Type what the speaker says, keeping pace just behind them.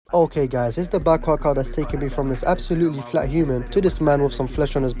Okay guys, here's the back workout that's taken me from this absolutely flat human to this man with some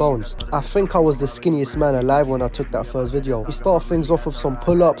flesh on his bones. I think I was the skinniest man alive when I took that first video. We start things off with some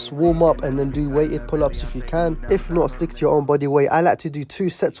pull-ups, warm up, and then do weighted pull-ups if you can. If not, stick to your own body weight. I like to do 2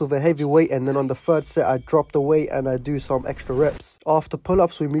 sets with a heavy weight, and then on the third set I drop the weight and I do some extra reps. After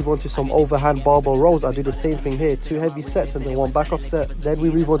pull-ups we move on to some overhand barbell rows. I do the same thing here, 2 heavy sets and then 1 back off set. Then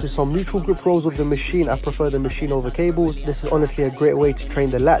we move on to some neutral grip rows with the machine. I prefer the machine over cables. This is honestly a great way to train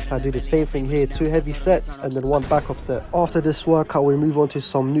the lats. I do the same thing here, 2 heavy sets and then 1 back off set. After this workout we move on to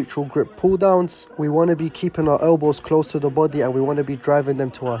some neutral grip pull downs. We want to be keeping our elbows close to the body and we want to be driving them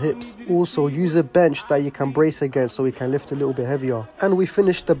to our hips. Also use a bench that you can brace against so we can lift a little bit heavier. And we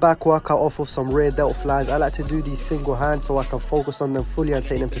finish the back workout off with some rear delt flies. I like to do these single hand so I can focus on them fully and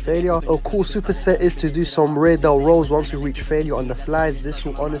take them to failure. A cool superset is to do some rear delt rolls once we reach failure on the flies. This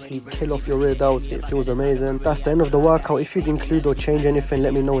will honestly kill off your rear delts. It feels amazing. That's the end of the workout. If you'd include or change anything,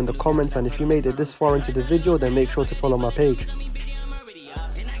 let me know in the comments, and if you made it this far into the video, then make sure to follow my page.